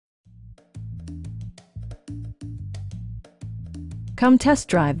Come test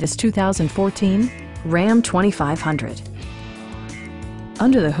drive this 2014 Ram 2500.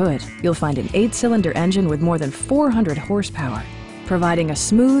 Under the hood, you'll find an 8-cylinder engine with more than 400 horsepower, providing a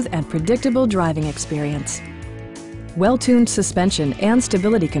smooth and predictable driving experience. Well-tuned suspension and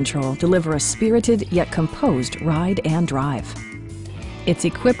stability control deliver a spirited yet composed ride and drive. It's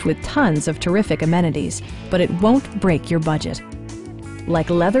equipped with tons of terrific amenities, but it won't break your budget.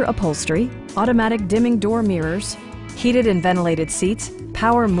 Like leather upholstery, automatic dimming door mirrors, heated and ventilated seats,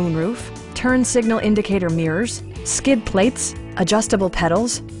 power moonroof, turn signal indicator mirrors, skid plates, adjustable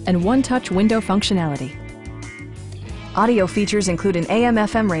pedals, and one-touch window functionality. Audio features include an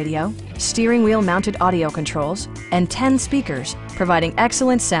AM/FM radio, steering wheel mounted audio controls, and 10 speakers, providing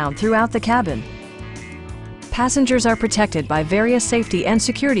excellent sound throughout the cabin. Passengers are protected by various safety and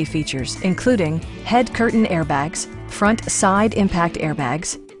security features, including head curtain airbags, front side impact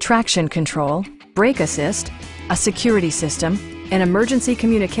airbags, traction control, brake assist, a security system, an emergency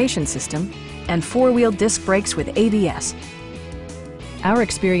communication system, and 4-wheel disc brakes with ABS. Our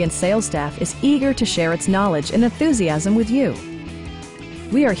experienced sales staff is eager to share its knowledge and enthusiasm with you.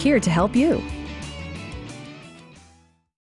 We are here to help you.